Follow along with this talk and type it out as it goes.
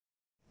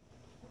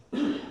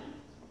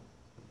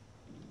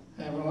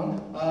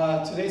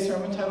Today's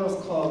sermon title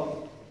is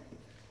called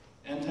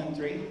End Time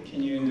 3,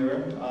 Can You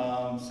Endure?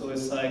 So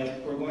it's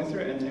like we're going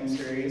through an End Time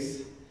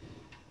series,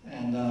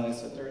 and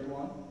it's the third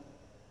one.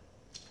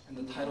 And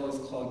the title is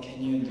called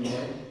Can You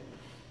Endure?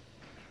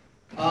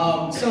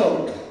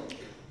 So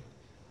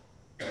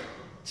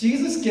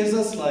Jesus gives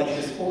us like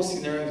this whole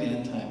scenario of the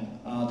end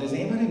time. Does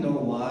anybody know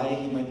why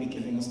he might be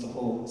giving us the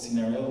whole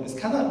scenario? It's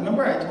kind of,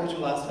 remember I told you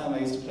last time I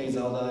used to play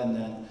Zelda, and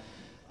then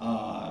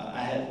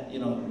I had,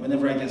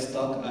 whenever I get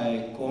stuck,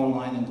 I go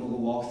online and Google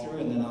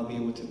walkthrough, and then I'll be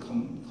able to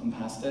come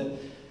past it.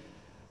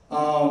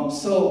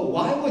 So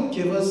why would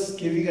give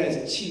you guys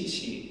a cheat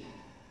sheet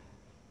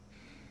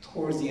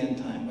towards the end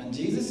time? When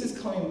Jesus is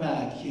coming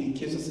back, he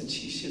gives us a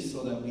cheat sheet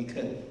so that we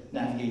could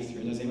navigate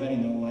through. Does anybody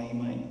know why he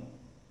might?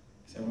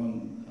 Is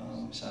everyone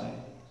shy?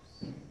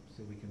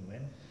 So we can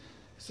win?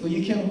 So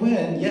you can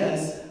win,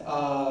 yes.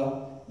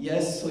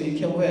 Yes, so you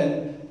can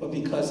win, but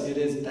because it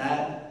is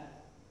that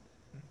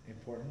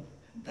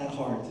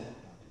hard.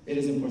 It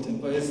is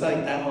important, but it's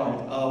like that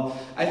hard.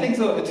 I think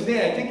so.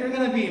 Today, I think you're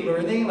going to be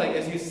learning, like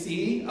as you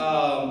see,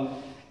 how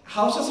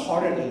just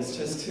hard it is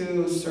just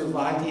to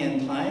survive the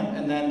end time.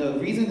 And then the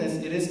reason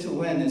it is to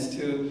win is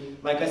to,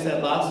 like I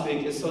said last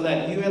week, is so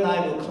that you and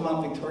I will come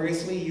out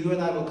victoriously. You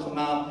and I will come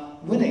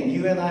out winning.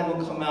 You and I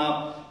will come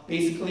out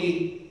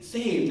basically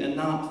saved and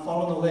not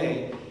fallen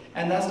away.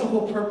 And that's the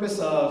whole purpose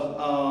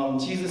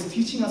of Jesus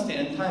teaching us the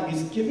end time.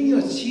 He's giving you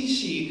a cheat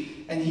sheet,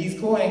 and he's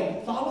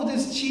going, follow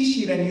this cheat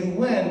sheet and you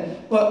win.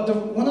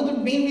 But one of the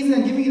main reasons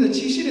I'm giving you the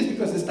cheat sheet is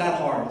because it's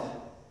that hard.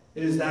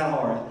 It is that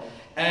hard.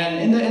 And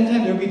in the end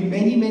time, there will be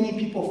many, many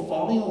people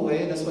falling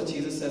away. That's what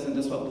Jesus says, and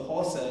that's what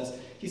Paul says.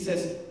 He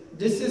says,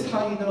 this is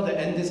how you know the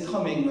end is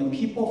coming, when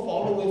people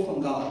fall away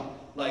from God.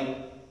 Like,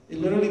 it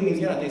literally means,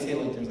 they say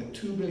like there's like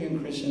 2 billion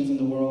Christians in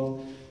the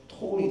world.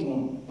 Totally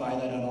don't buy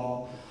that at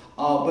all.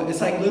 But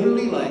it's like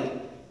literally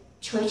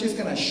like church is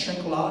gonna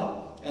shrink a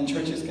lot, and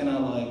church is gonna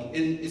like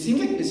it seems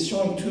like it's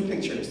showing two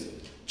pictures.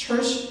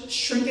 Church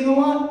shrinking a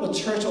lot, but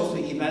church also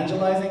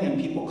evangelizing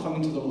and people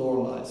coming to the Lord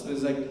a lot. So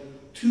it's like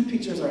two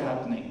pictures are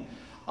happening.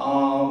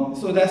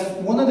 So that's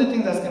one of the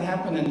things that's gonna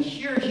happen. And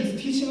here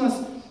he's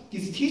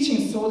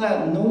teaching so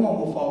that no one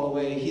will fall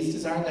away. He's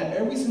desiring that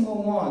every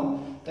single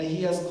one that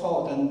he has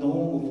called, that no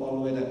one will fall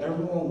away, that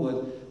everyone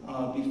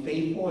would be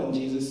faithful in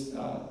Jesus,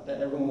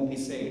 that everyone will be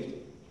saved.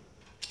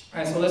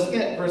 Alright, so let's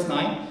get verse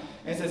 9.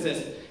 It says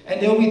this, and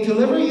they will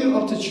deliver you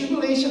up to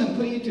tribulation and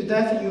put you to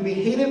death, and you will be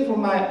hated for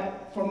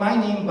my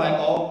name by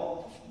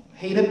all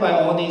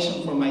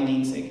nations for my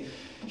name's sake.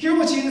 Here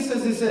what Jesus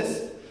says is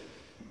this.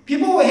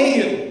 People will hate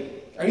you.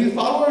 Are you a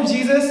follower of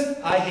Jesus?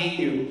 I hate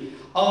you.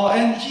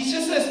 And he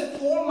just says,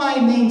 for my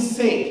name's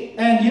sake.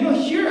 And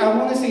here I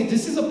want to say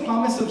this is a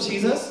promise of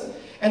Jesus.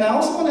 And I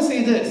also want to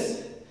say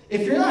this.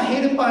 If you're not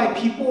hated by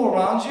people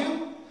around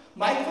you,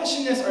 my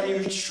question is, are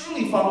you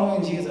truly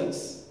following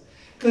Jesus?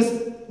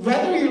 Because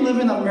whether you live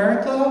in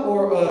America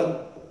or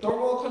a third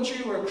world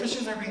country where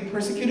Christians are being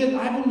persecuted,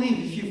 I believe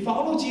if you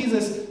follow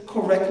Jesus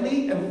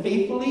correctly and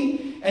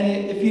faithfully,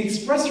 and if you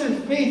express your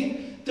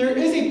faith, there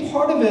is a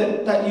part of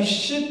it that you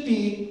should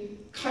be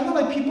kind of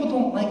like people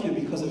don't like you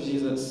because of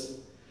Jesus.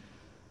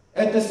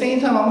 At the same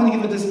time, I want to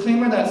give a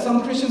disclaimer that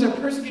some Christians are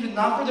persecuted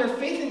not for their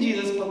faith in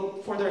Jesus,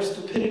 but for their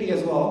stupidity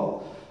as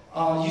well.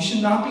 You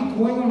should not be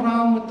going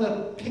around with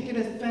the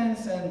picketed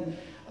fence and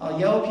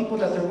yell at people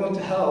that they're going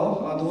to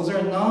hell.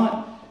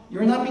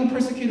 You're not being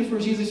persecuted for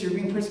Jesus, you're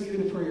being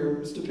persecuted for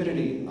your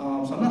stupidity. So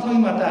I'm not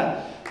talking about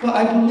that. But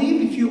I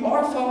believe if you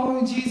are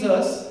following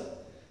Jesus,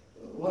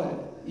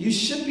 you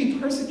should be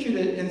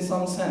persecuted in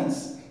some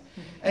sense.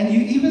 And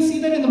you even see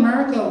that in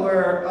America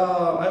where,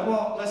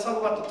 let's talk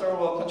about the third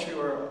world country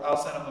or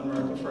outside of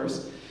America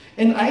first.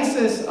 In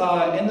ISIS,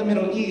 in the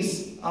Middle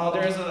East,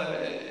 there's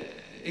an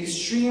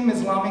extreme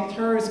Islamic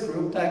terrorist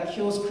group that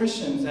kills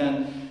Christians,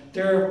 and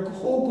their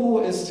whole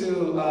goal is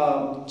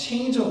to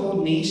change a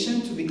whole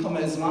nation to become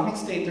an Islamic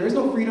state. There is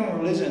no freedom of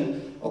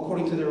religion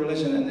according to their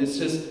religion, and it's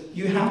just,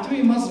 you have to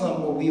be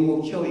Muslim or we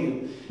will kill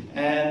you.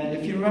 And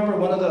if you remember,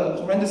 one of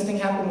the horrendous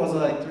things happened was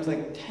there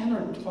was 10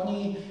 or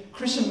 20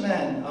 Christian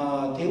men.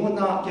 They would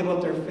not give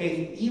up their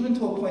faith even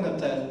to a point of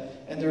death,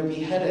 and they were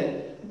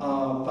beheaded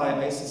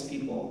by ISIS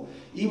people.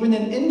 Even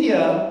in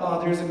India,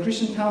 there's a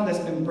Christian town that's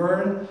been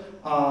burned.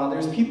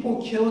 There's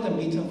people killed and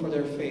beaten for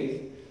their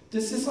faith.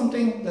 This is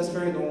something that's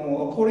very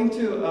normal. According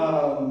to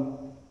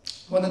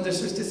one of the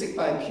statistics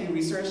by Pew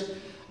Research,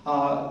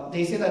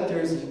 they say that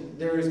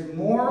there is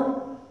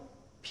more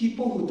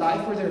people who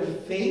die for their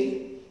faith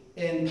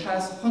in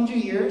past 100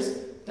 years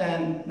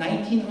than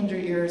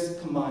 1900 years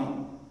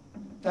combined.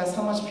 That's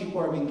how much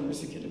people are being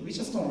persecuted. We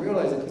just don't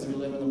realize it because we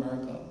live in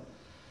America.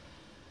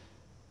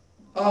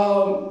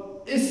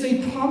 It's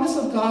a promise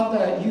of God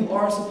that you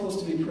are supposed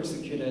to be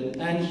persecuted.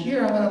 And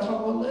here I'm going to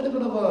talk about a little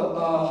bit of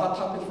a hot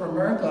topic for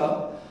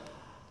America.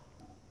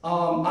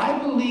 I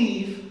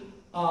believe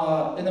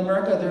in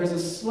America there is a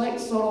slight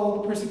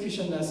subtle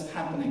persecution that's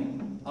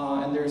happening.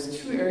 And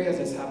there's two areas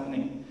that's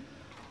happening.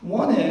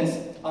 One is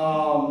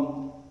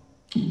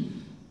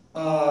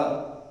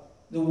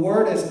the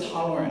word is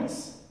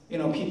tolerance.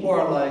 people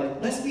are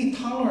like, let's be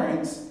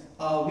tolerant.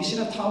 We should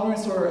have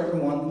tolerance toward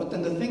everyone. But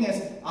then the thing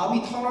is, I'll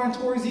be tolerant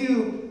towards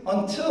you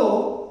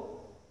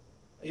until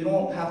you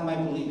don't have my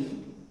belief.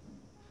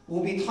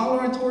 We'll be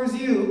tolerant towards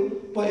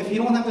you, but if you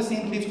don't have the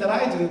same belief that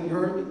I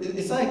do,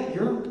 it's like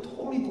you're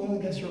totally going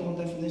against your own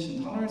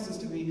definition. Tolerance is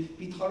to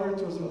be tolerant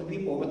towards other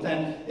people. But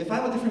then if I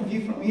have a different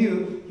view from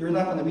you, you're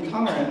not going to be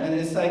tolerant. And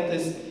it's like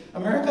this,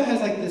 America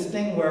has like this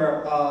thing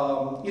where,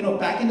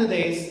 back in the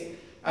days,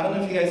 I don't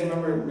know if you guys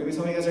remember, maybe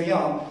some of you guys are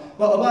young,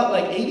 but about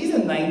like 80s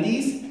and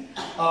 90s,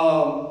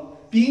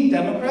 being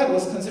Democrat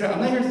was considered, I'm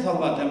not here to talk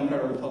about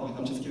Democrat or Republican,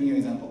 I'm just giving you an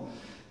example.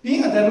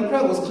 Being a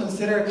Democrat was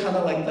considered kind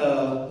of like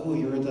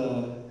you're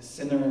the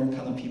sinner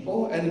kind of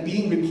people, and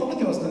being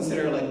Republican was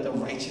considered like the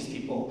righteous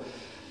people.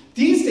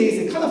 These days,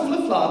 it kind of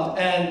flip-flopped,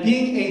 and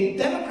being a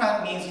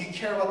Democrat means you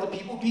care about the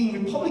people. Being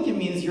Republican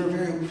means you're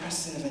very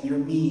oppressive and you're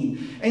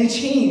mean. And it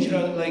changed,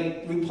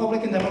 like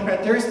Republican,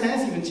 Democrat, their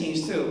stance even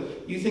changed too.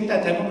 You think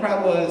that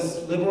Democrat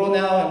was liberal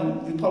now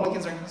and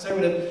Republicans are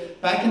conservative.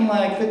 Back in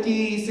like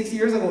 50, 60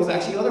 years ago, it was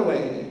actually the other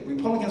way.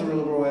 Republicans were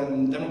liberal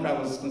and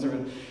Democrat was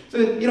conservative. So,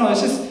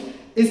 it's just,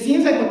 it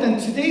seems like within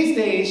today's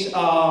stage,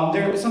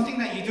 there's something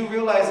that you do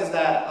realize is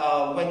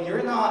that when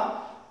you're not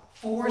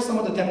for some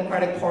of the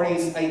Democratic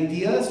Party's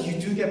ideas, you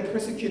do get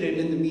persecuted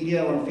in the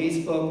media or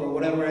Facebook or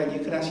whatever, and you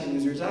could actually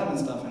lose your job and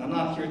stuff. And I'm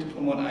not here to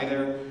promote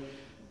either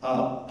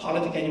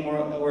politics anymore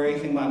or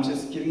anything, but I'm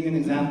just giving you an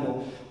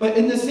example. But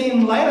in the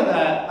same light of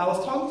that, I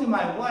was talking to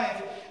my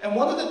wife, and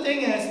one of the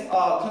things is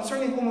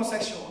concerning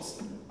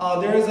homosexuals. I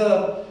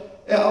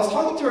was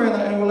talking to her,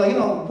 and we're like,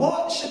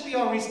 what should be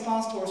our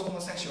response towards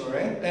homosexual,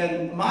 right?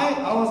 And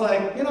I was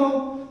like,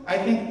 I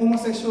think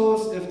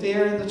homosexuals, if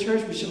they're in the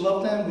church, we should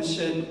love them, we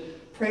should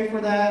pray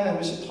for them, and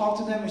we should talk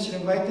to them, we should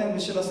invite them, we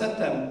should accept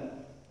them.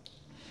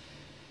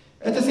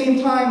 At the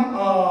same time,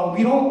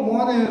 we don't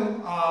want to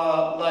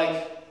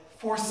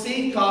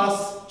forsake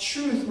God's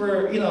truth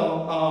where,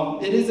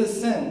 it is a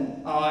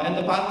sin. And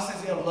the Bible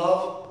says,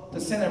 love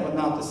the sinner but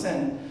not the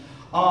sin.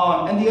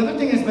 And the other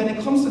thing is, when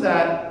it comes to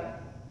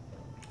that,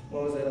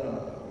 what was it?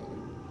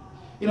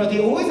 They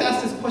always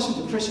ask this question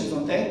to Christians,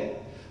 don't they?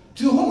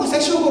 Do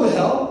homosexuals go to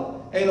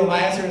hell? And my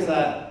answer is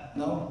that,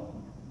 no,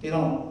 they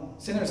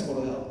don't. Sinners go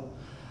to hell.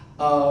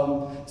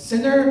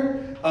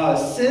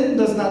 Sin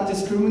does not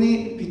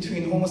discriminate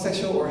between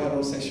homosexual or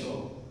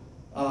heterosexual.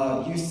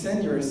 You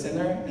sin, you're a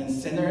sinner, and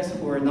sinners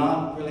who are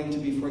not willing to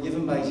be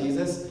forgiven by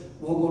Jesus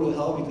will go to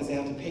hell because they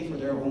have to pay for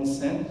their own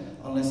sin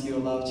unless you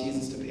allow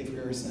Jesus to pay for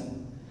your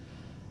sin.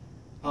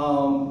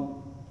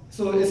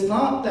 So it's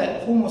not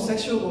that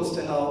homosexual goes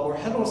to hell or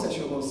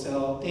heterosexual goes to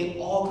hell. They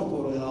all could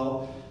go to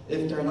hell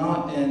if they're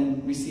not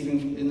in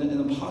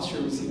the posture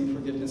of receiving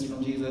forgiveness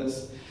from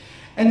Jesus.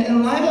 And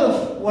in light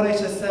of what I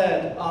just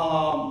said,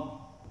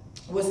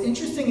 what's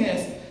interesting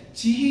is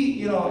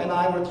she, and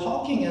I were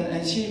talking,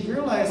 and she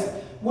realized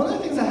one of the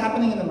things that's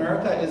happening in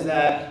America is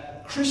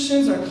that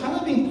Christians are kind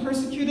of being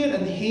persecuted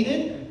and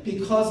hated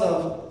because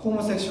of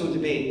homosexual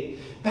debate.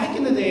 Back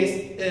in the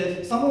days,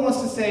 if someone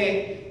wants to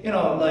say,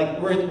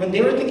 when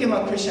they were thinking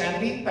about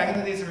Christianity, back in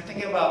the days they were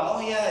thinking about,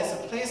 oh yeah, it's a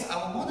place I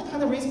want to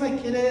kind of raise my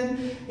kid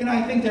in.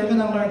 I think they're going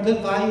to learn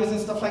good values and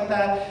stuff like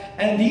that.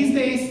 And these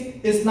days,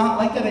 it's not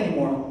like that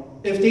anymore.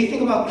 If they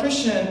think about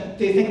Christian,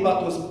 they think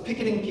about those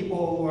picketing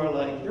people who are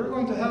like, you're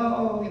going to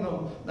hell,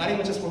 not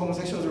even just for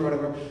homosexuals or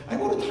whatever. I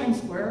go to Times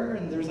Square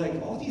and there's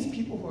like all these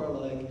people who are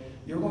like,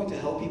 you're going to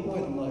hell people,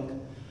 and I'm like,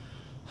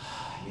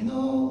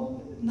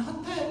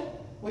 not that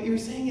what you're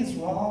saying is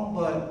wrong,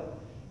 but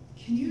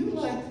can you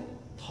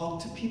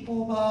talk to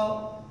people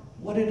about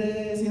what it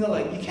is? You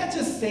can't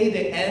just say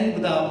the end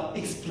without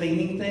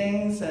explaining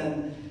things,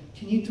 and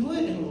can you do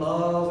it in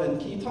love? And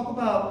can you talk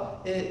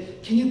about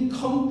it? Can you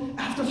come,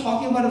 after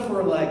talking about it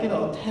for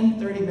 10,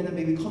 30 minutes,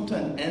 maybe come to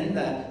an end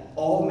that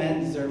all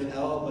men deserve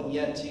hell, but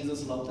yet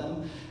Jesus loved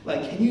them?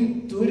 Can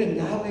you do it in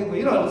that way?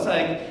 It's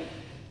like,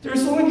 there are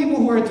so many people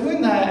who are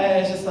doing that,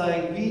 and it's just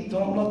like, we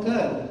don't look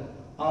good.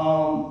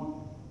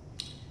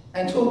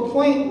 And to a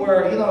point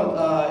where,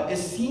 it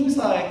seems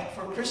like,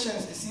 for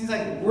Christians, it seems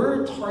like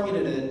we're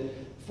targeted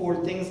for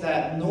things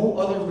that no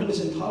other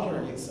religion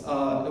tolerates.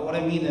 What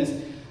I mean is,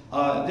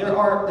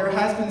 there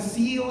has been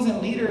CEOs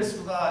and leaders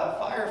who got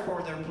fired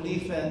for their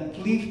belief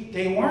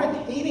they weren't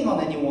hating on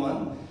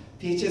anyone,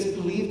 they just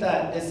believed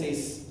that it's a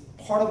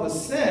part of a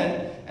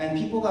sin, and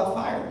people got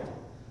fired.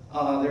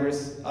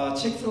 There's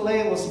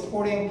Chick-fil-A was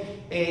supporting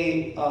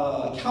a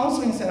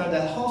counseling center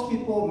that helps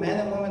people, men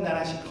and women, that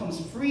actually comes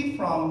free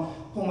from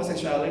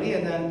homosexuality,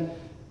 and then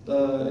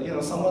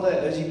some of the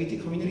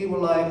LGBT community were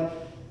like,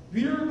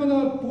 we're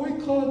gonna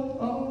boycott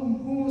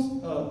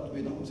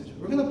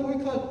we're gonna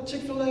boycott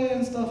Chick-fil-A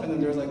and stuff, and then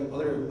there's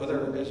other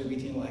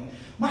LGBT like,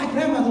 my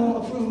grandma don't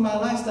approve of my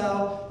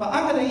lifestyle, but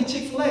I'm gonna eat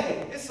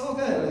Chick-fil-A. It's so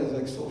good.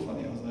 It was so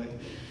funny. I was like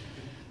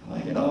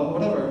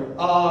whatever.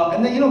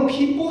 And then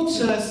people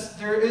just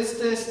there is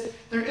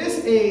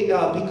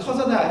because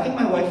of that. I think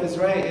my wife is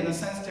right in the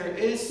sense there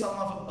is some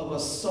of a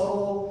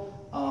subtle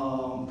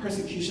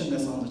persecution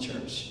that's on the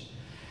church.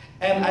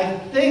 And I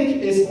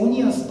think it's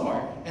only a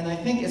start. And I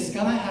think it's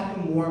gonna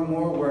happen more and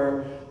more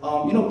where,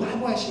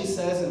 Bible actually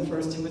says in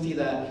 1 Timothy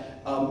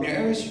that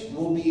marriage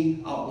will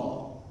be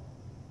outlawed.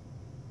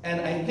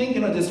 And I think,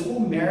 this whole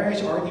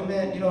marriage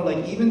argument,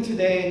 like even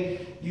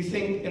today, you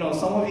think,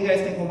 some of you guys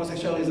think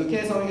homosexuality is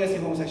okay, some of you guys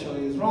think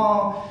homosexuality is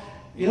wrong.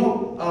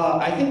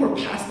 I think we're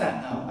past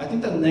that now. I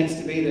think the next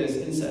debate is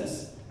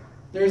incest.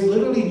 There's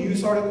literally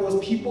news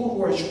articles, people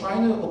who are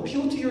trying to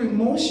appeal to your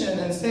emotion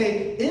and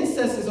say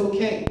incest is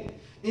okay.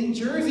 In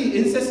Jersey,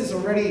 incest is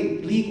already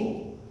legal.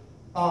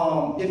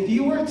 If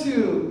you were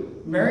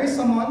to marry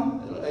someone,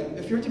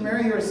 if you were to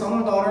marry your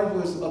son or daughter who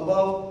is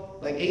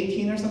above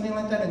 18 or something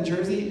like that in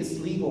Jersey, it's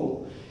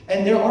legal.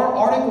 And there are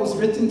articles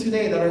written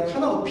today that are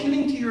kind of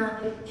appealing to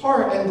your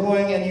heart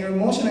and your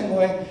emotion and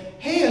going,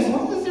 hey, as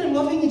long as they're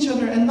loving each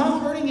other and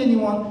not hurting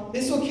anyone,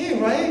 it's okay,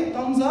 right?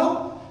 Thumbs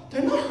up.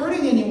 They're not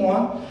hurting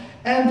anyone.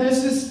 And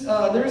there's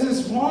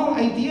this wrong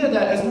idea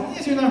that as long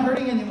as you're not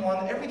hurting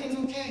anyone, everything's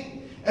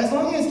okay. As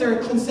long as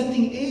they're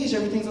consenting age,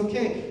 everything's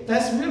okay.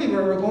 That's really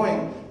where we're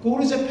going. Go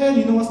to Japan,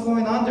 you know what's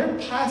going on? They're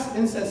past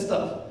incest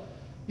stuff.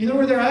 You know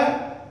where they're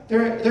at?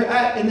 They're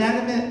at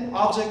inanimate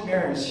object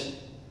marriage.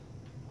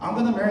 I'm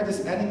going to marry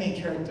this anime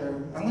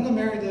character. I'm going to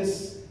marry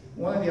this,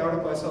 one of the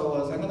articles I saw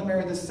was, I'm going to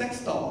marry this sex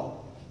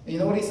doll. And you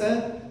know what he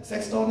said?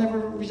 Sex doll never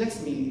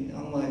rejects me. And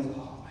I'm like,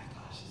 oh my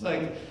gosh. It's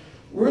like,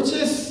 we're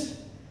just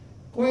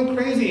going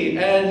crazy.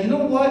 And you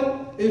know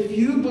what? If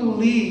you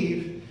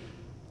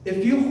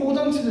hold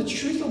on to the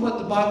truth of what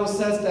the Bible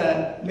says,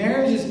 that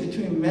marriage is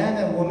between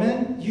man and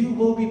woman, you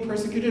will be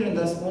persecuted, and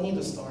that's only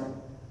the start.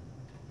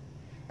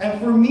 And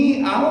for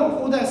me, I don't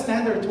hold that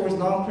standard towards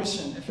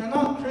non-Christian. If you're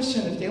not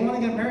Christian, if they want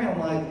to get married, I'm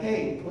like,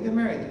 hey, go get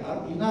married.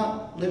 You're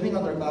not living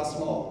under God's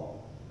law.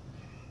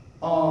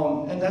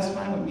 And that's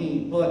fine with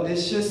me. But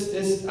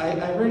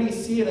I already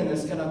see it, and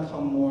it's going to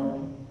come more.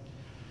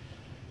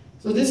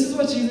 So this is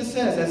what Jesus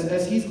says.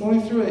 As he's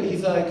going through it,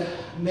 he's like,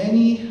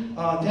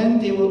 then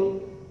they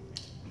will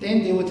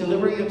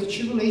deliver you into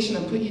tribulation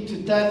and put you to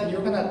death, and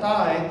you're going to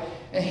die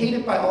and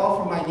hated by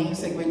all for my name's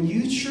sake. When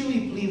you truly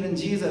believe in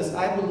Jesus,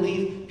 I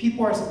believe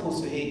people are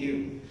supposed to hate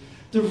you.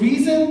 The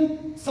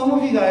reason some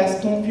of you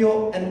guys don't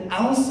feel an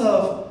ounce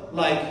of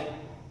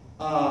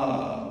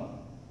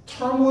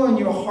turmoil in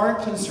your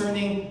heart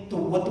concerning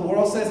what the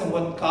world says and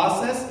what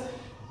God says,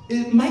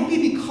 it might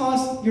be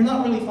because you're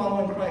not really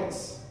following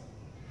Christ.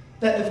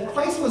 That if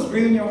Christ was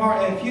real in your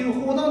heart, and if you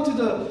hold on to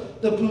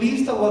the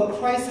beliefs that what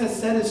Christ has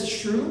said is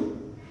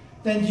true,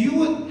 then you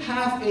would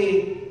have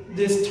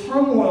this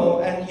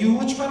turmoil, and you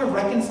would try to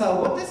reconcile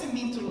what does it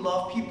mean to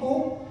love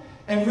people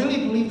and really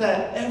believe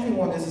that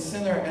everyone is a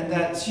sinner and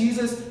that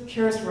Jesus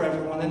cares for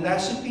everyone. And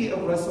that should be a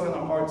wrestle in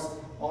our hearts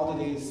all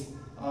the days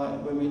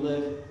when we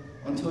live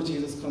until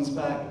Jesus comes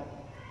back.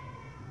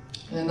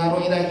 And not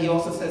only that, he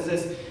also says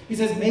this. He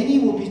says, many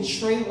will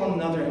betray one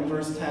another in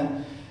verse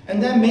 10.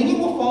 And then many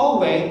will fall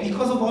away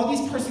because of all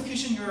these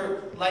persecution,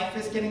 your life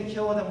is getting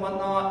killed and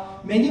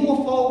whatnot. Many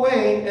will fall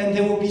away and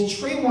they will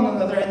betray one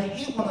another and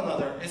hate one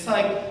another. It's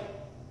like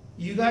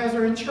you guys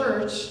are in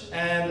church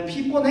and the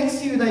people next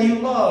to you that you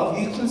love,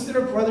 you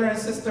consider brother and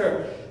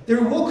sister.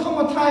 There will come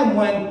a time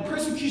when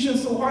persecution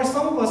is so hard,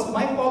 some of us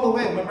might fall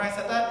away. Remember I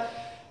said that?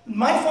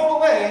 Might fall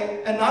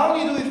away, and not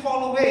only do we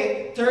fall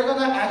away, they're going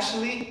to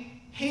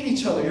actually hate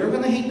each other. You're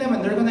going to hate them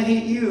and they're going to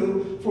hate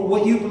you for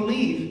what you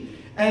believe.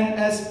 And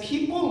as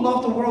people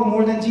love the world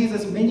more than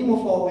Jesus, many will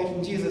fall away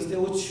from Jesus. They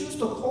will choose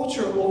the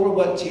culture over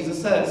what Jesus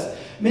says.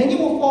 Many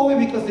will fall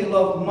away because they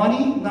love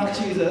money, not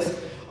Jesus.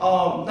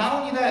 Not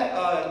only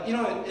that,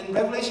 in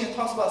Revelation it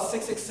talks about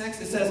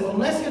 666. It says,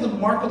 unless you have the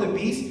mark of the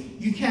beast,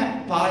 you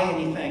can't buy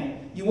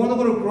anything. You want to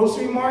go to a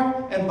grocery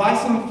mart and buy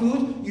some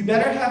food, you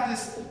better have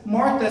this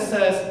mark that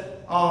says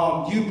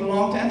you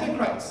belong to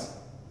Antichrist.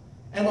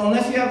 And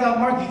unless you have that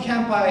mark, you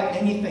can't buy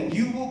anything.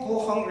 You will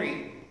go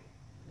hungry.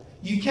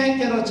 You can't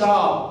get a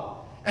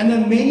job. And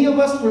then many of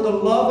us, for the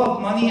love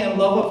of money and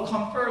love of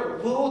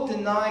comfort, will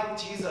deny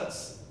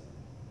Jesus.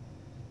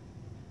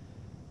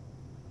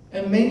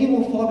 And many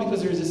will fall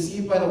because they're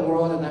deceived by the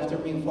world, and after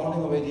being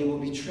falling away, they will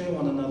betray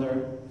one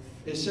another.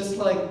 It's just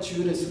like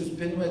Judas, who's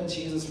been with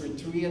Jesus for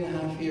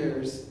 3.5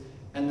 years,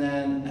 and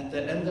then at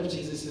the end of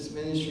Jesus'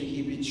 ministry,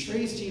 he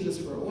betrays Jesus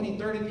for only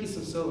 30 pieces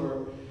of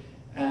silver,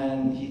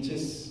 and he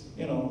just,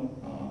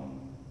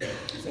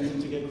 sends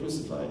him to get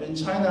crucified. In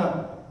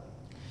China,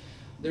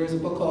 there is a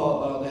book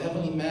called The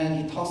Heavenly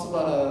Man. He talks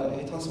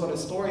about a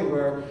story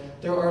where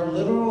there are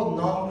literal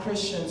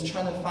non-Christians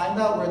trying to find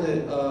out where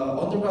the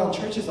underground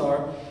churches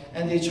are,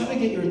 and they try to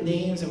get your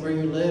names and where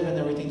you live and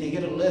everything. They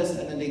get a list,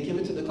 and then they give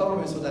it to the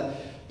government so that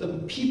the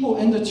people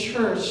in the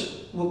church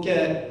will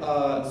get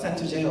sent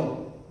to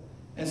jail,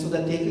 and so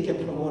that they could get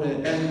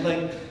promoted.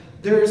 And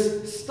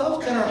there's stuff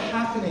that are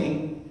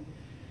happening.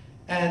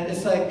 And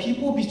it's like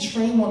people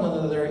betraying one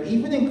another.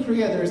 Even in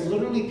Korea, there's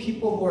literally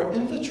people who are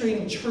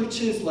infiltrating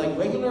churches, like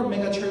regular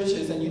mega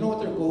churches, and you know what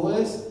their goal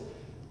is?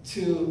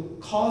 To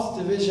cause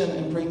division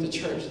and break the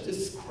church. This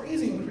is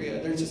crazy in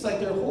Korea. They're just like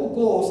their whole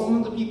goal,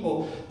 some of the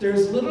people,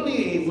 there's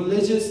literally a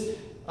religious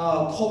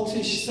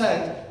cultish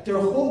sect, their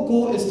whole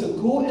goal is to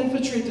go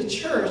infiltrate the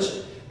church,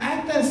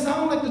 act and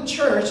sound like the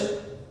church,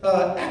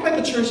 act like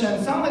a church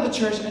and sound like a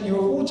church, and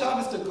your whole job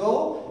is to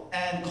go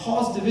and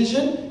cause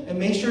division and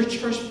make sure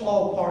church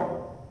fall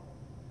apart.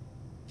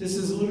 This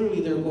is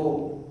literally their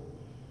goal.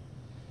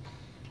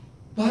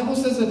 The Bible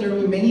says that there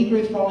will be many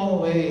great falling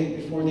away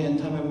before the end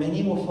time, and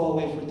many will fall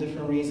away for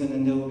different reasons,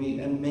 and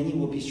many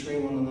will betray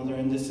one another.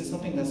 And this is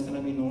something that's going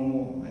to be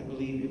normal, I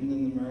believe, even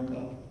in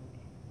America.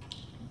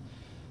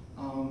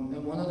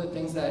 And one of the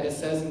things that it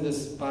says in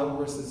this Bible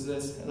verse is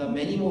this, that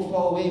many will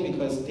fall away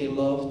because they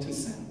love to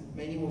sin.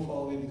 Many will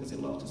fall away because they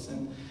love to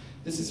sin.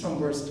 This is from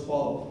verse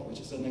 12,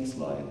 which is the next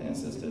slide, and it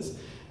says this.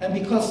 And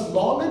because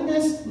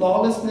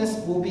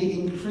lawlessness will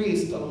be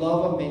increased, the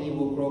love of many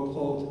will grow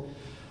cold.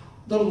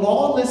 The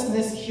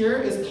lawlessness here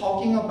is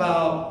talking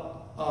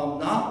about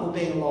not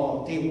obeying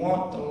law. They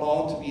want the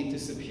law to be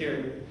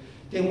disappeared.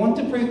 They want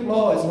to break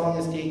law as long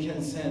as they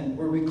can sin.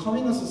 We're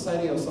becoming a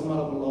society of somewhat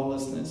of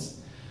lawlessness.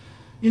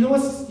 You know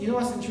what's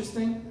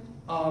interesting?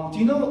 Do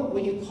you know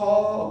what you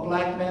call a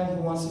black man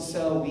who wants to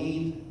sell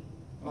weed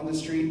on the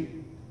street?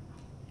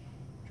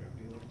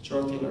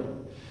 Drug dealer.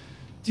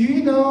 Do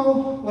you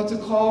know what to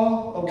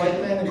call a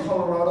white man in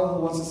Colorado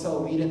who wants to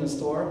sell weed in a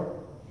store?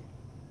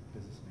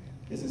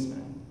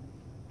 Businessman.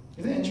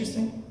 Isn't it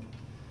interesting?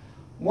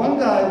 One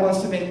guy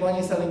wants to make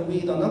money selling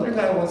weed, another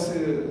guy wants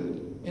to,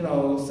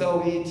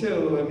 sell weed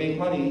too and make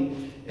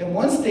money. In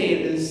one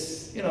state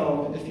is,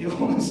 if you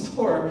own a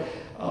store,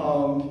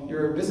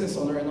 you're a business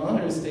owner. In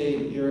another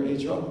state, you're a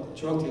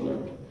drug dealer.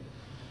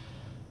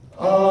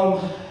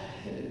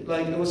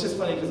 It was just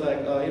funny because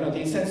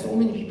they sent so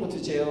many people to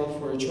jail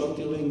for drug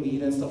dealing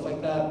weed and stuff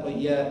like that, but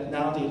yet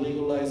now they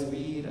legalize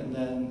weed and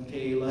then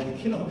they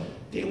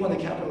they want to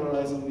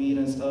capitalize on weed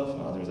and stuff.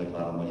 There's a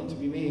lot of money to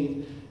be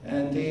made,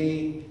 and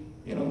they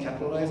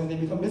capitalize and they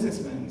become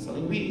businessmen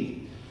selling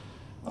weed.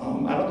 I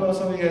don't know if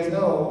some of you guys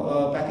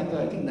know, back in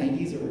the, I think,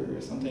 90s or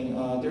something,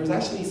 there was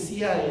actually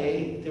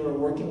CIA. They were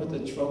working with the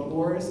drug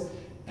lords,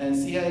 and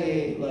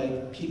CIA,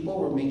 people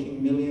were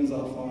making millions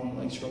off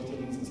on, drug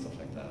dealings and stuff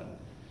like that.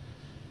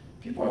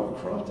 People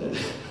are corrupted,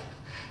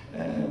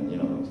 and,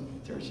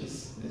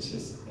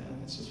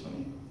 it's just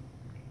funny.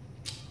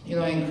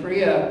 In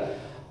Korea,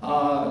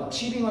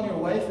 cheating on your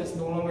wife is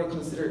no longer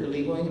considered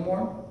illegal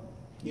anymore.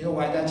 You know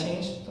why that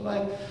changed? They're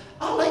like,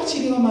 I like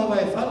cheating on my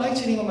wife, I like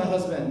cheating on my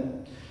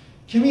husband.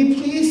 Can we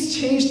please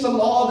change the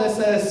law that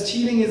says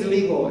cheating is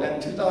illegal?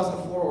 And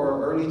 2004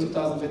 or early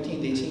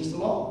 2015, they changed the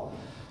law.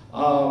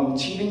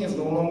 Cheating is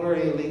no longer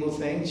a legal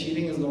thing.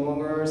 Cheating is no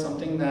longer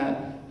something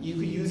that you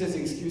could use as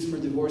an excuse for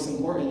divorce in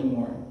court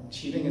anymore.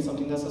 Cheating is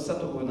something that's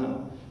acceptable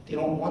now. They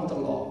don't want the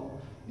law.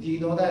 Do you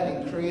know that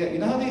in Korea? You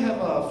know how they have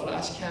a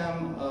flash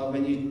cam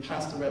when you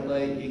pass the red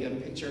light, you get a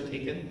picture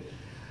taken?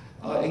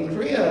 In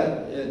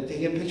Korea, they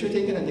get a picture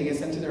taken and they get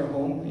sent to their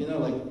home.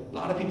 A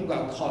lot of people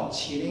got caught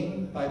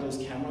cheating by those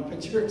camera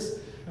pictures.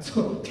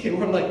 So they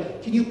were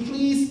like, can you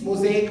please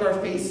mosaic our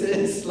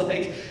faces?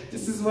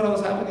 This is what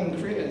was happening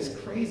in Korea. It's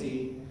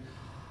crazy.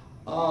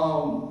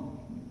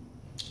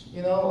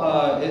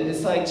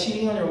 It's like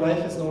cheating on your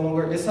wife is no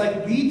longer, it's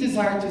like we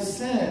desire to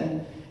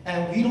sin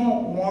and we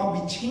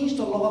change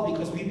the law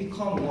because we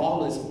become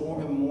lawless more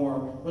and more.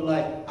 We're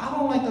like, I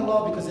don't like the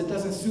law because it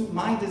doesn't suit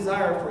my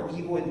desire for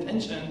evil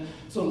intention,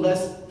 so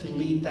let's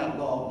delete that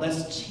law.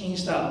 Let's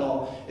change that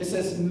law. It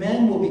says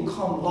men will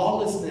become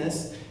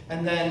lawlessness,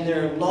 and then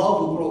their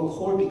love will grow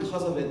cold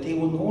because of it. They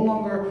will no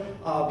longer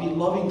be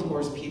loving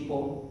towards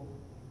people.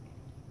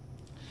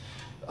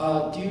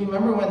 Do you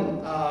remember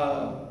when,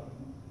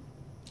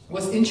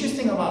 what's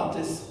interesting about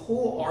this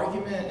whole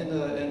argument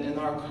in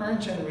our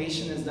current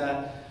generation is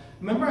that,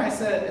 remember I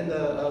said in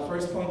the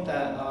first point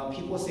that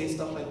people say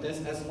stuff like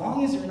this, as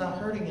long as you're not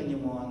hurting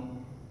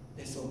anyone,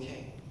 it's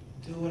okay.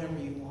 Do whatever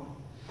you want.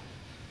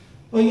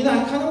 Well,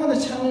 I kind of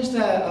want to challenge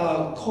that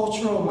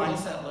cultural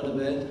mindset a little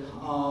bit.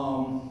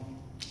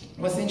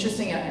 What's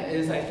interesting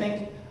is I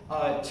think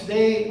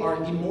today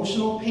our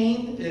emotional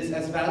pain is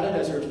as valid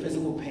as your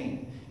physical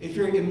pain. If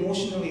you're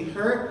emotionally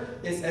hurt,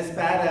 it's as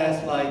bad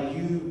as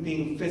you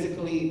being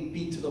physically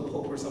beat to the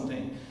pulp or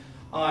something.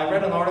 I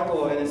read an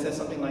article and it says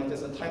something like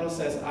this. The title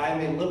says, I'm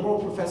a liberal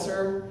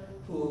professor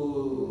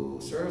who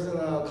serves in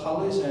a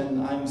college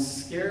and I'm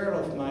scared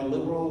of my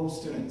liberal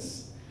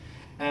students.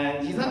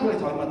 And he's not really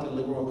talking about the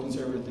liberal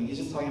conservative thing. He's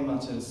just talking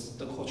about just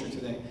the culture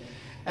today.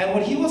 And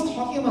what he was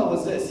talking about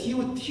was this. He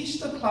would teach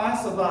the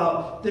class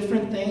about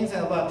different things,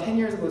 and about 10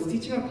 years ago, he was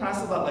teaching a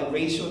class about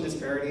racial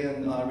disparity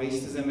and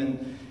racism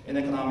in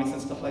economics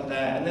and stuff like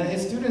that. And then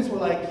his students were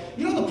like,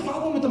 the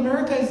problem with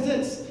America is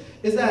this,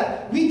 is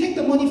that we take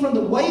the money from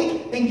the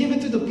white and give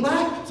it to the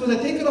black so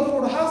that they can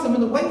afford a house, and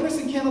when the white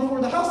person can't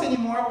afford the house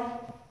anymore,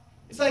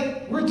 it's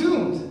like, we're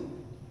doomed.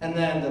 And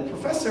then the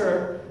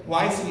professor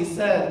wisely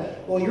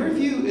said, well, your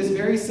view is a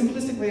very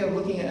simplistic way of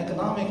looking at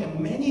economics, and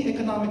many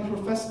economic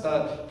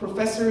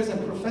professors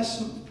and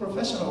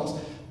professionals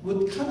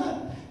would kind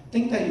of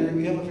think that you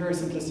have a very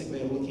simplistic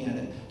way of looking at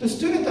it. The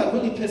student that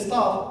really pissed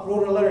off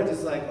wrote a letter, this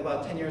is like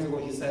about 10 years ago,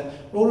 he said,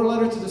 wrote a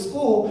letter to the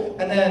school,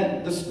 and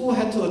then the school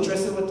had to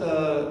address it with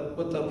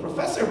the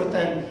professor, but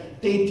then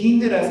they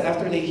deemed it as,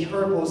 after they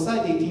heard both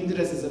sides, they deemed it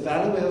as a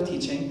valid way of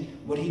teaching.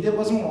 What he did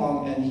wasn't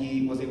wrong, and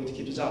he was able to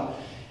keep the job.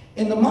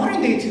 In the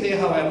modern day today,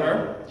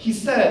 however, he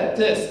said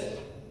this: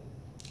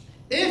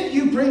 if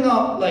you bring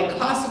up like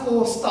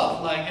classical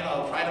stuff, like, you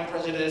know, Pride and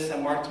Prejudice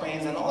and Mark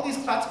Twain's and all these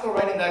classical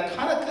writing that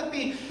kind of could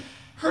be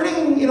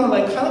hurting, you know,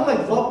 like kind of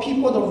like rub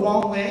people the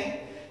wrong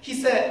way, he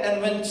said,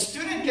 and when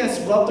student gets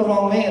rubbed the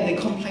wrong way and they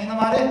complain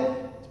about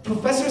it,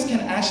 professors can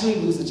actually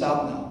lose a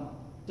job now.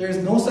 There is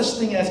no such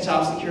thing as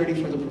job security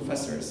for the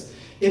professors.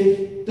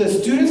 If the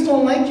students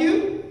don't like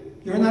you,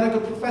 you're not a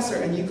good professor,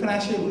 and you can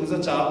actually lose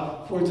a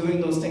job for doing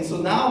those things.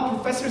 So now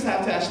professors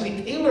have to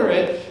actually tailor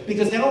it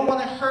because they don't want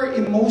to hurt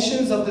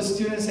emotions of the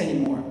students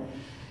anymore.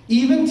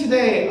 Even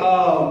today,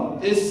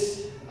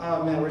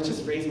 man, we're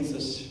just raising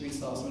such weak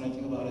sauce when I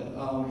think about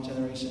it,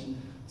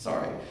 generation.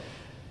 Sorry.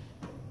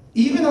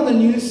 Even on the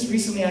news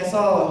recently, I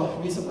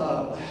saw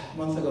about a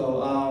month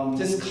ago,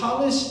 this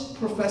college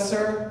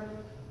professor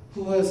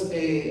who was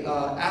a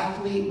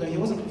athlete, no, he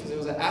wasn't a professor, he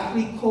was an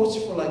athlete coach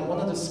for like one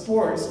of the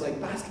sports,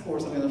 like basketball or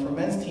something, for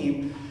men's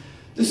team.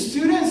 The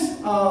students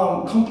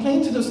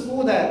complained to the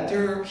school that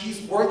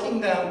he's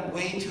working them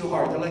way too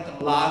hard. They're like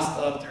the last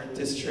of their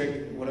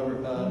district, whatever,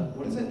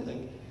 what is it?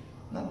 Like,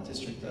 not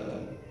district,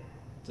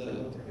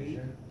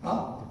 Division.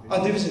 Huh?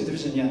 Oh,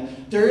 division, yeah.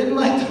 They're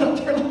like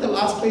the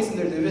last place in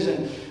their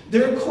division.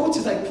 Their coach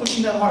is like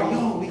pushing them hard.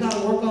 Yo, we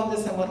gotta work on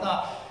this and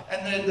whatnot.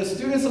 And then the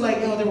students are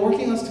like, yo, they're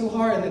working us too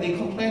hard, and then they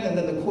complain, and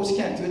then the coach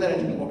can't do that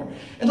anymore.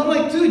 And I'm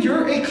like, dude,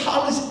 you're a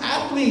college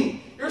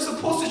athlete. You're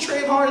supposed to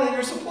train hard, and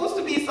you're supposed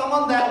to be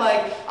someone that,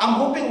 like, I'm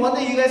hoping one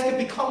day you guys could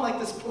become like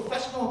this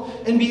professional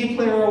NBA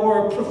player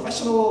or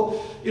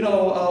professional, you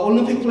know,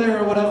 Olympic player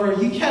or whatever.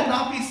 You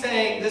cannot be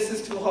saying this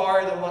is too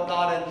hard and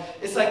whatnot. And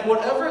it's like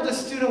whatever the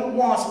student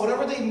wants,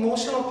 whatever the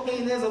emotional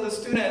pain is of the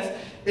students,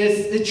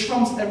 it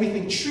trumps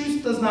everything.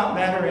 Truth does not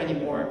matter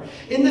anymore.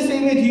 In the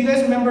same way, do you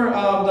guys remember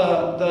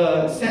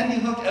the Sandy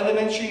Hook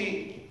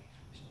Elementary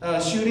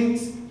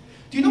shootings?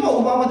 Do you know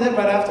what Obama did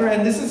right after?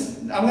 And this is,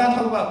 I'm going to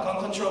talk about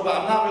gun control, but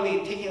I'm not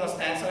really taking a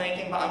stance on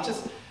anything, but I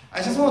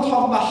just want to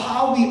talk about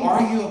how we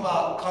argue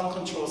about gun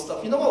control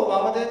stuff. You know what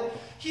Obama did?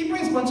 He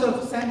brings a bunch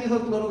of Sandy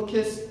Hook little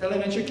kids,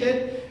 elementary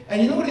kid,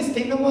 and you know what his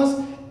statement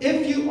was?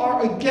 If you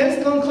are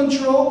against gun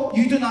control,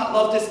 you do not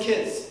love these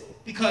kids.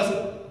 Because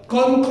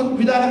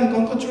without having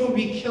gun control,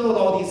 we killed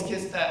all these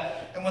kids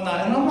and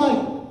whatnot. And I'm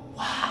like,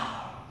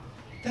 wow,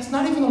 that's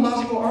not even a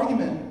logical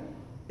argument.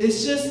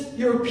 It's just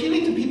you're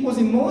appealing to people's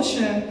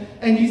emotion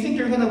and you think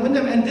you're going to win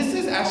them. And this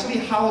is actually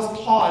how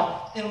it's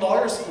taught in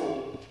lawyer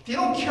school. They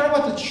don't care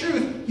about the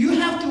truth. You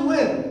have to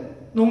win,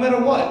 no matter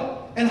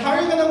what. And how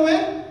are you going to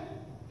win?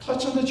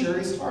 Touch on the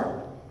jury's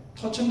heart.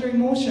 Touch on their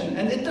emotion.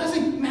 And it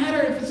doesn't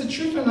matter if it's the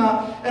truth or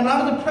not. And a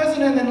lot of the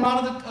president and a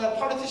lot of the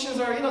politicians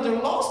are, you know, they're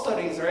law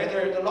studies, right?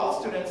 They're law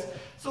students.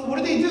 So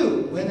what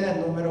do? Win it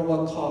no matter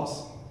what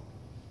cost.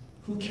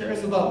 Who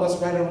cares about what's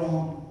right or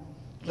wrong?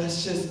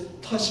 Let's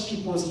just touch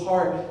people's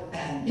heart,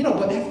 and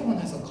but everyone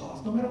has a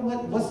cause. No matter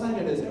what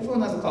side it is,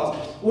 everyone has a cause.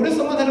 What if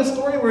someone had a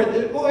story where,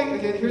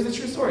 okay, here's a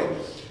true story.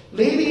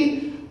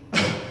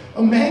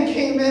 A man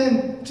came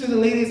in to the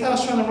lady's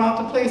house trying to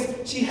rob the place.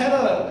 She had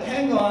a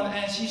handgun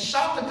and she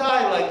shot the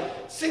guy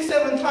like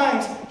 6-7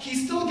 times. He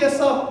still gets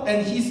up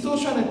and he's still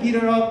trying to beat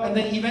her up, and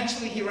then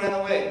eventually he ran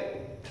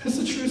away. That's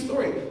a true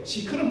story.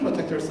 She couldn't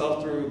protect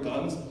herself through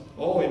guns.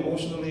 Oh,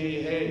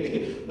 emotionally,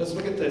 hey, let's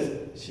look at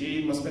this.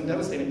 She must have been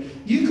devastating.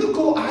 You could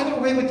go either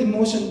way with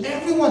emotion.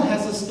 Everyone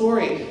has a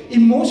story.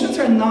 Emotions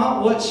are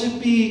not what should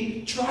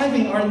be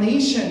driving our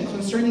nation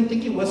concerning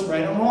thinking what's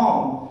right or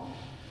wrong.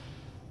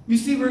 You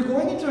see, we're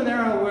going into an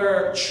era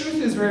where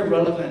truth is very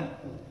relevant.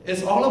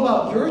 It's all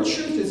about your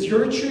truth is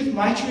your truth,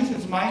 my truth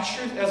is my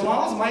truth. As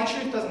long as my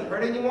truth doesn't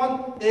hurt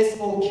anyone, it's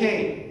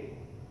okay.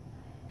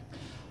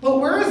 But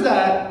where is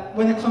that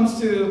when it comes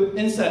to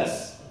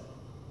incest?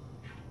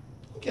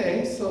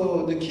 Okay,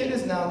 so the kid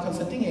is now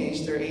consenting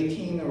age, they're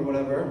 18 or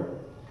whatever.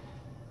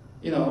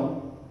 You're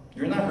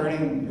not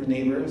hurting your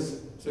neighbors,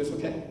 so it's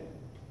okay.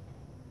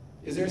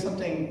 Is there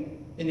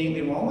something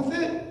innately wrong with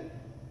it?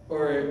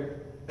 Or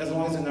as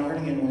long as they're not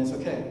hurting anyone, it's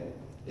okay?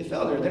 It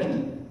fell there, didn't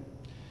it?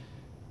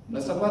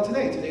 Let's talk about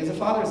today. Today is a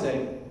Father's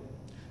Day.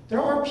 There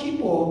are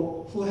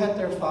people who had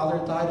their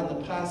father died in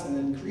the past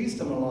and it grieves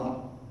them a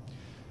lot.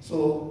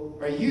 So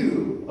are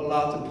you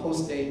allowed to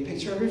post a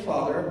picture of your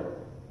father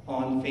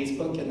on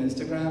Facebook and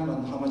Instagram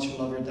on how much you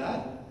love your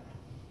dad?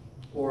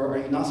 Or are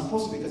you not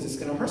supposed to, because it's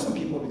going to hurt some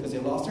people because they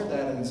lost their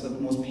dad and it's the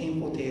most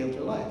painful day of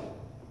their life?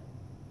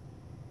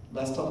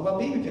 Let's talk about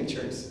baby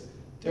pictures.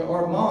 There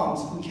are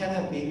moms who can't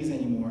have babies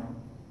anymore,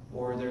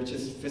 or they're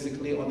just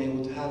physically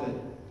unable to have it.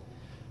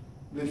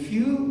 If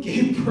you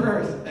gave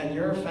birth and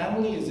your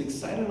family is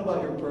excited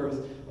about your birth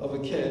of a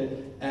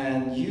kid,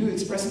 and you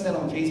expressing that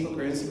on Facebook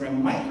or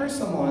Instagram might hurt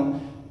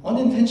someone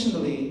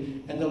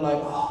unintentionally, and they're like,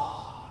 oh,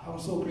 I'm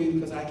so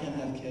grieved because I can't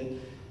have a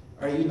kid.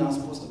 are you not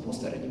supposed to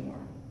post that anymore?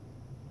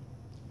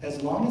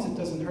 As long as it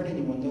doesn't hurt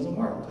anyone, it doesn't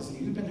work, because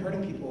you've been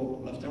hurting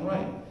people left and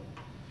right.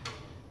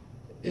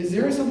 Is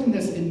there something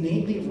that's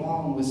innately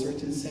wrong with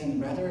certain sin,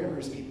 whether it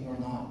hurts people or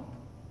not?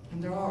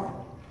 And there are.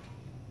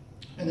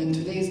 And in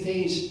today's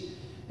age,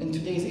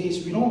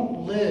 we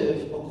don't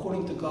live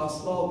according to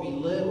God's law, we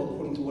live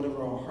according to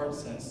whatever our heart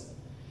says.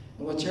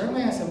 And what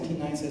Jeremiah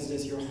 17:9 says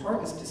is, your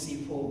heart is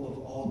deceitful of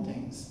all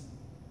things.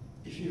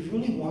 If you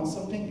really want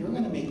something, you're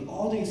going to make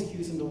all the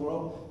excuse in the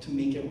world to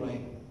make it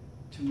right,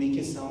 to make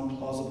it sound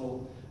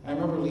plausible. I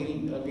remember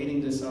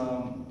reading this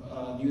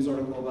news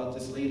article about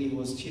this lady who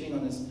was cheating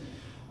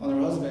on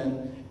her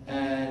husband,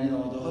 and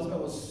the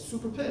husband was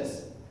super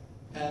pissed.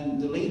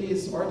 And the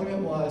lady's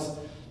argument was,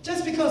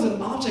 just because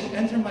an object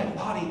entered my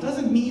body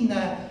doesn't mean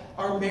that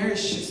our marriage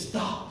should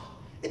stop.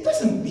 It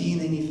doesn't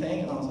mean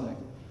anything. And I was like,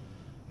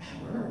 man,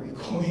 where are we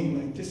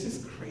going? Like, this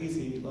is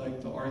crazy,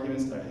 like the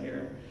arguments that I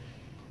hear.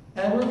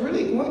 And we're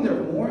really going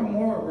there more and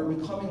more. We're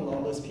becoming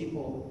lawless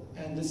people.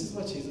 And this is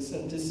what Jesus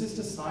said. This is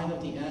the sign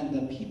of the end,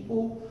 that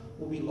people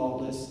will be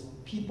lawless.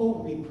 People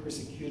will be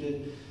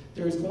persecuted.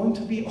 There's going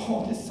to be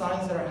all these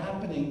signs that are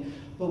happening.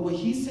 But what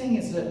he's saying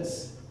is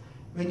this.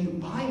 When you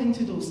buy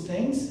into those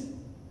things,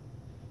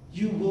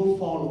 you will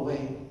fall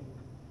away.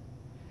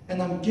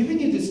 And I'm giving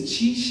you this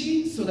cheat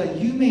sheet so that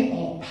you may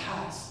all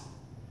pass.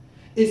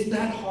 It's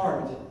that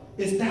hard.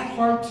 It's that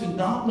hard to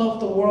not love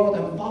the world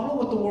and follow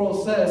what the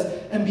world says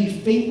and be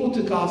faithful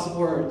to God's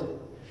word.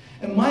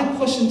 And my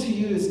question to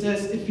you is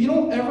this: if you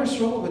don't ever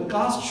struggle with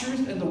God's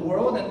truth in the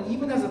world, and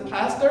even as a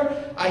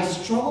pastor, I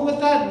struggle with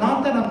that,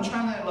 not that I'm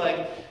trying to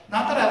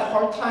not that I have a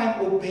hard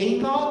time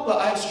obeying God, but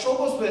I have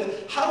struggles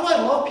with, how do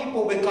I love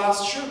people with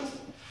God's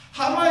truth?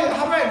 How do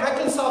I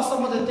reconcile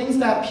some of the things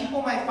that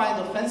people might find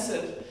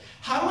offensive?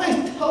 How do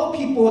I tell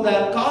people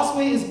that God's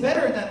way is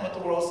better than what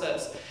the world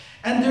says?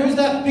 And there is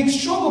that big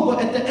struggle,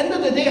 but at the end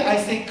of the day, I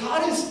say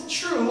God is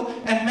true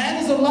and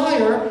man is a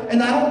liar,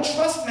 and I don't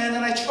trust man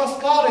and I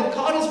trust God, and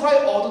God is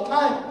right all the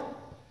time.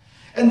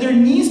 And there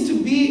needs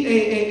to be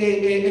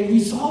a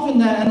resolve in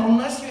that, and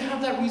unless you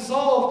have that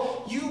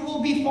resolve, you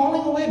will be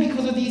falling away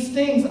because of these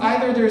things.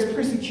 Either there's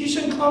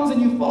persecution comes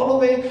and you fall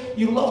away,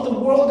 you love the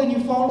world and you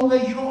fall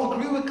away, you don't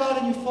agree with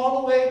God and you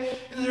fall away.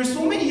 And there's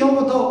so many young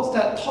adults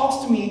that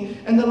talks to me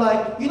and they're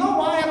like, you know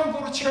why I don't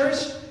go to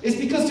church? It's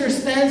because their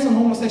stance on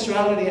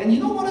homosexuality. And you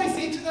know what I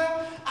say to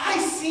them?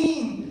 I've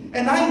seen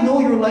and I know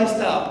your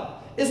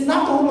lifestyle. It's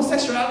not the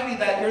homosexuality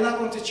that you're not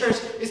going to church,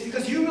 it's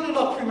because you really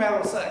love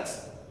premarital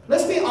sex.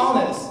 Let's be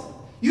honest.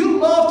 You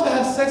love to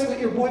have sex with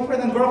your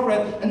boyfriend and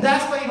girlfriend, and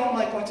that's why you don't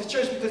like going to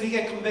church, because you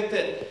get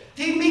convicted.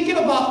 They make it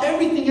about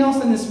everything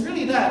else, and it's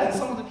really that. And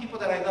some of the people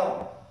that I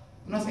know,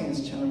 I'm not saying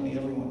it's generally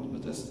everyone,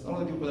 but there's some of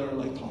the people that are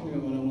like talking to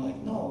me, and I'm like,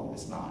 no,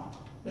 it's not.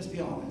 Let's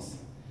be honest.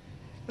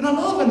 And I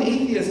love an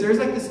atheist. There's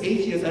like this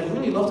atheist, I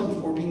really loved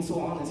him for being so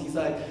honest. He's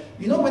like,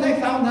 when I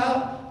found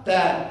out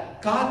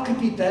that God could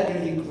be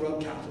dead, he grew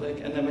up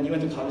Catholic, and then when you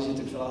went to college, you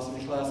took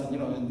philosophy class, and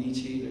in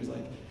Nietzsche, there's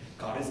like,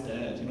 God is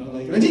dead,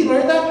 when he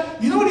learned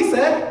that, you know what he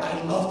said?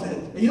 I loved it.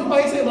 And you know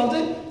why he said I loved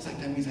it? It's like,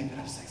 that means I can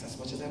have sex as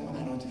much as I want.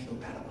 I don't have to feel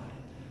bad about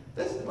it.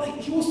 That's like,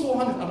 he was so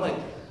honest. I'm like,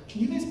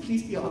 can you guys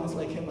please be honest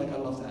like him? Like, I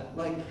love that.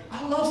 Like,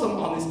 I love some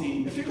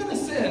honesty. If you're going to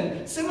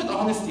sin with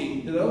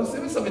honesty,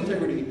 sin with some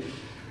integrity.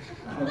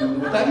 I don't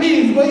know what that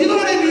means, but you know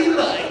what I mean?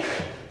 Like,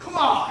 come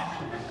on.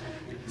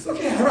 It's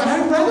okay.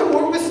 I'd rather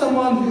work with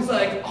someone who's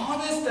like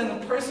honest than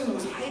a person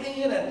who's hiding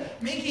it and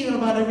making it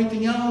about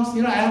everything else.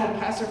 I have a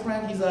pastor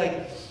friend, he's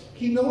like,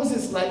 he knows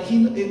it's like,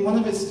 one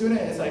of his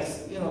students is like,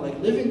 like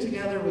living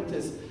together with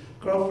his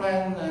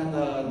girlfriend,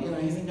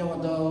 and, he's in young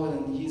adult,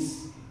 and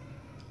he's,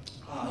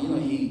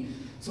 he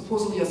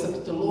supposedly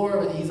accepted the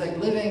Lord, and he's like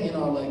living,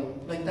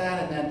 like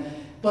that, and then,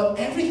 but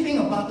everything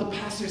about the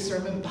pastor's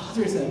sermon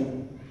bothers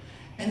him.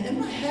 And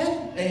in my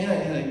head,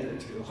 like, they're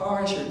too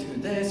harsh, or too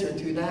this, or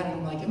too that, and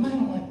I'm like, in my head,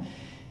 I'm like,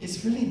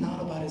 it's really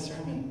not about his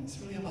sermon, it's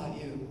really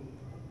about you.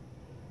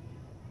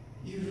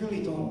 You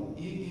really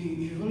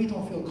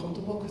don't feel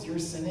comfortable because you're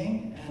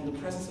sinning, and the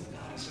presence of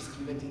God is just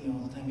convicting you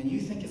all the time, and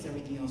you think it's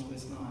everything else, but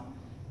it's not.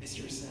 It's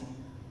your sin.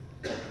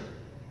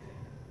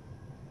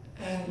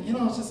 And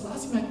just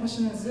lastly, my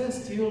question is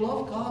this: do you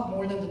love God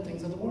more than the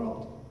things of the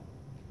world?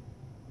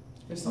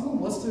 If someone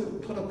was to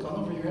put a gun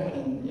over your head,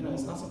 and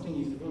it's not something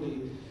you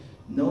really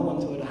know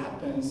until it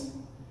happens,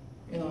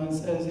 and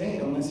says, hey,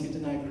 unless you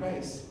deny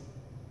Christ,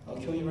 I'll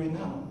kill you right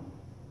now.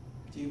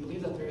 Do you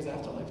believe that there is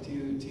afterlife? Do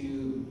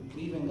you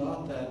believe in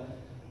God that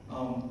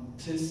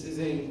this is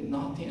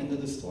not the end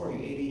of the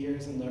story, 80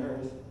 years in the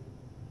earth?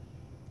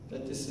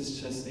 That this is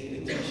just an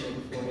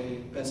internship for a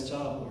best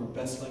job or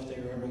best life that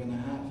you're ever going to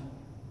have?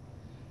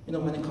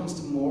 When it comes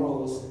to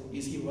morals,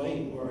 is he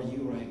right or are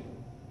you right?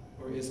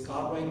 Or is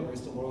God right or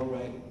is the world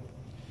right?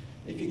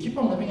 If you keep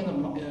on living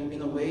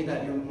in a way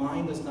that your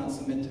mind does not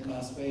submit to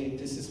God's way,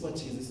 this is what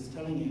Jesus is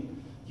telling you.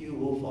 You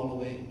will fall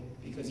away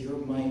because your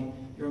mind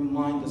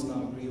does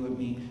not agree with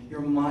me.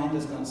 Your mind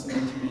does not submit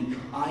to me.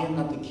 I am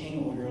not the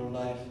king over your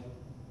life.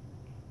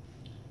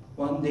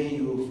 One day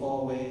you will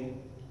fall away.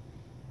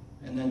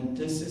 And then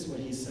this is what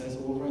he says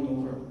over and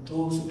over.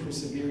 Those who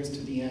perseveres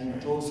to the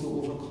end, those who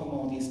overcome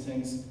all these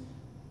things,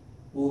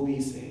 will be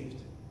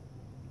saved.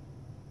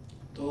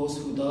 Those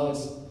who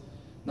does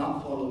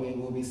not fall away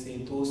will be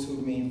saved. Those who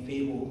remain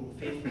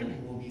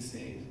faithful will be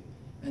saved.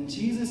 And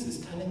Jesus is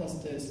telling us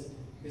this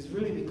is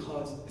really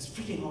because it's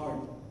freaking hard.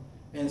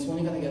 And it's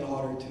only going to get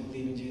harder to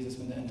believe in Jesus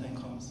when the end time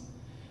comes.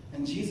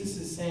 And Jesus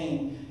is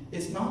saying,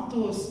 it's not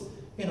those,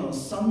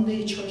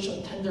 Sunday church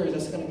attenders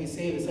that's going to be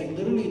saved. It's like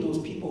literally those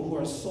people who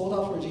are sold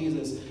out for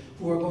Jesus,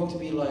 who are going to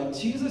be like,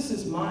 Jesus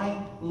is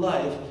my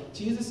life.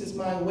 Jesus is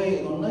my way.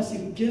 And unless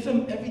you give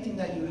him everything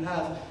that you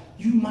have,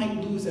 you might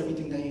lose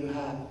everything that you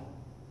have.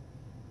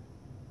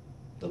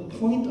 The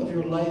point of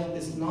your life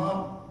is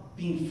not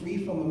being free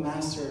from a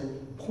master.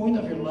 The point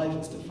of your life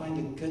is to find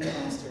a good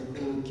master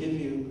who will give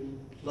you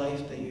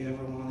life that you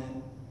ever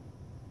wanted.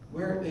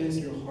 Where is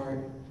your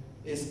heart?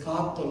 Is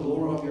God the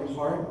Lord of your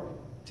heart?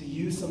 Do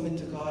you submit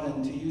to God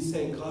and do you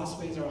say God's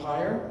ways are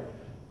higher?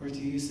 Or do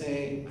you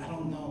say, I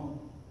don't know.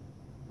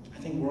 I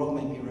think the world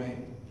might be right.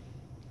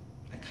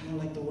 I kind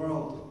of like the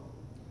world.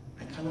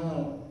 I kind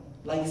of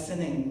like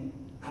sinning.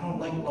 I don't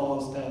like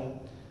laws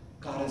that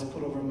God has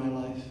put over my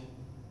life.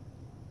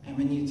 And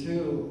when you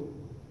do,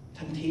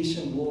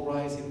 temptation will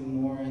rise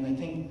even more. And I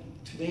think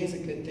today is a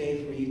good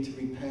day for you to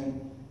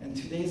repent. And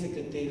today is a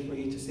good day for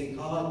you to say,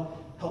 God,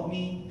 help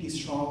me be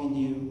strong in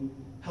you.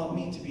 Help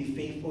me to be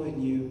faithful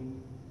in you.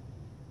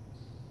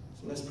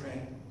 So let's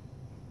pray.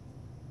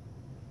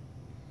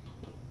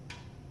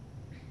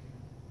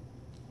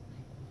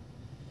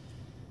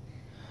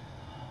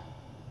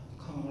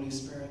 Come, Holy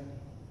Spirit.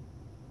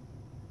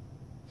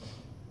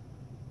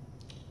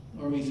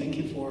 Lord, we thank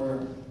you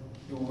for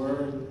your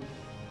word.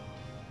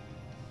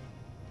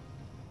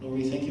 Lord,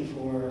 we thank you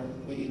for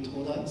what you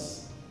told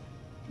us.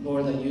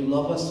 Lord, that you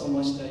love us so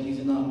much that you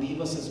did not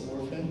leave us as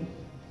orphans.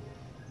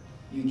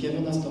 You've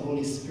given us the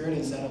Holy Spirit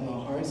inside of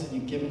our hearts, and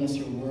you've given us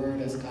your word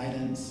as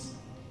guidance.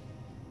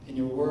 And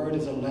your word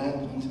is a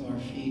lamp unto our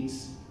feet.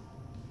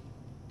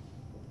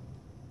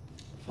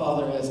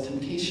 Father, as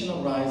temptation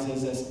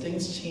arises, as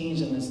things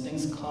change and as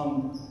things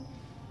come,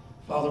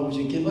 Father, would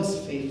you give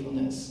us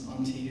faithfulness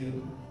unto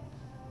you?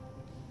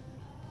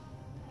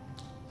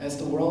 As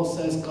the world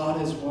says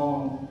God is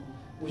wrong,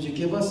 would you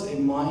give us a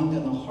mind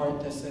and a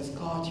heart that says,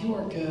 God, you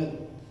are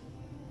good.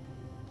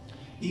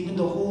 Even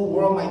the whole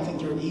world might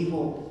think you're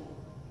evil,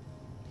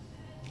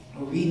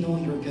 but we know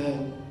you're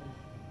good.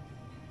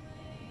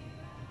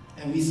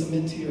 And we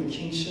submit to your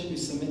kingship, we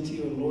submit to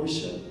your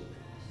lordship.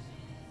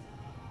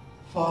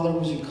 Father,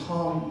 would you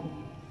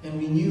come and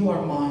renew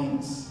our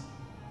minds?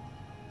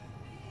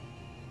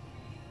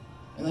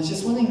 And I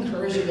just want to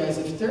encourage you guys,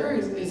 if there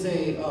is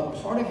a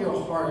part of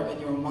your heart and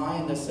your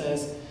mind that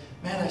says,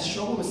 man, I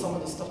struggle with some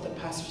of the stuff that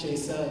Pastor Jay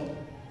said.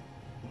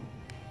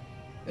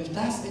 If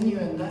that's in you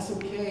and that's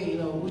okay,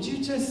 would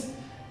you just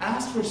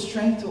ask for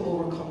strength to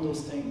overcome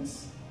those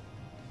things?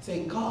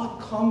 Say,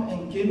 God, come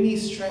and give me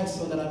strength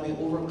so that I may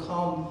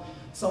overcome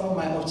some of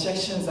my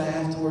objections I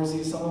have towards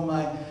you, some of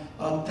my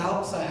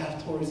doubts I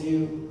have towards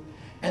you.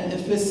 And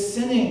if it's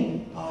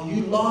sinning,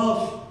 you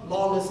love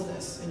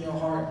lawlessness in your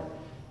heart.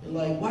 You're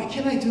like, why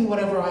can't I do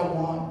whatever I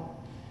want?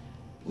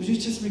 Would you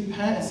just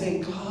repent and say,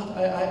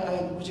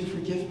 God, would you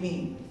forgive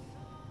me?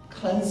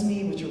 Cleanse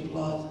me with your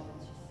blood.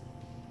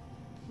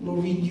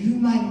 Lord, renew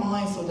my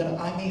mind so that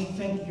I may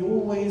think your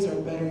ways are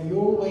better,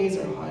 your ways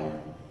are higher.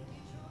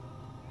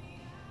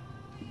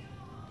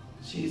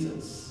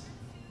 Jesus,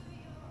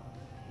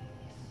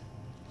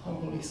 come,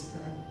 Holy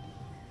Spirit.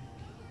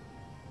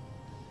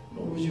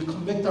 Lord, would you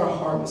convict our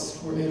hearts,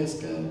 for it is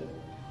good.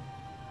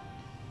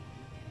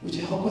 Would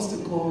you help us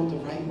to go the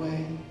right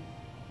way?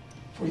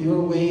 For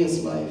your way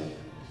is life.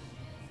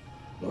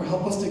 Lord,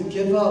 help us to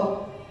give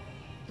up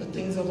the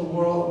things of the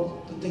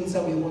world, the things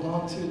that we hold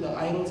on to, the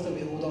idols that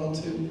we hold on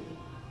to.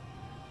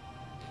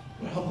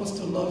 Lord, help us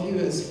to love you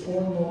as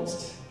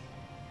foremost,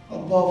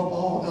 above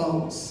all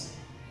else.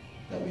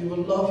 That we will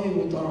love you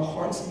with our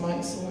heart's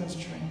might, soul, and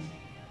strength.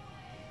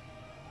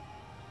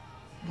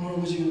 Lord,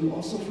 would you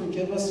also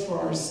forgive us for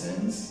our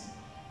sins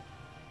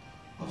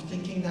of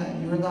thinking that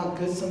you're not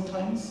good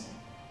sometimes,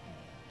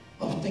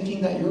 of thinking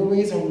that your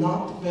ways are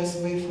not the best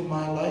way for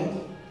my life.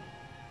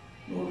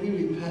 Lord, we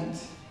repent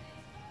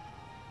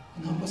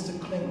and help us to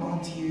cling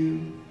on to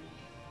you,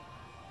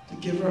 the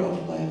giver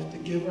of life, the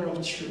giver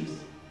of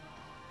truth,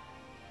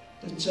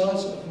 the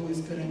judge of who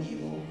is good and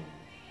evil.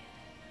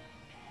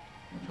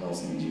 I pray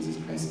in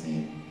Jesus Christ's name.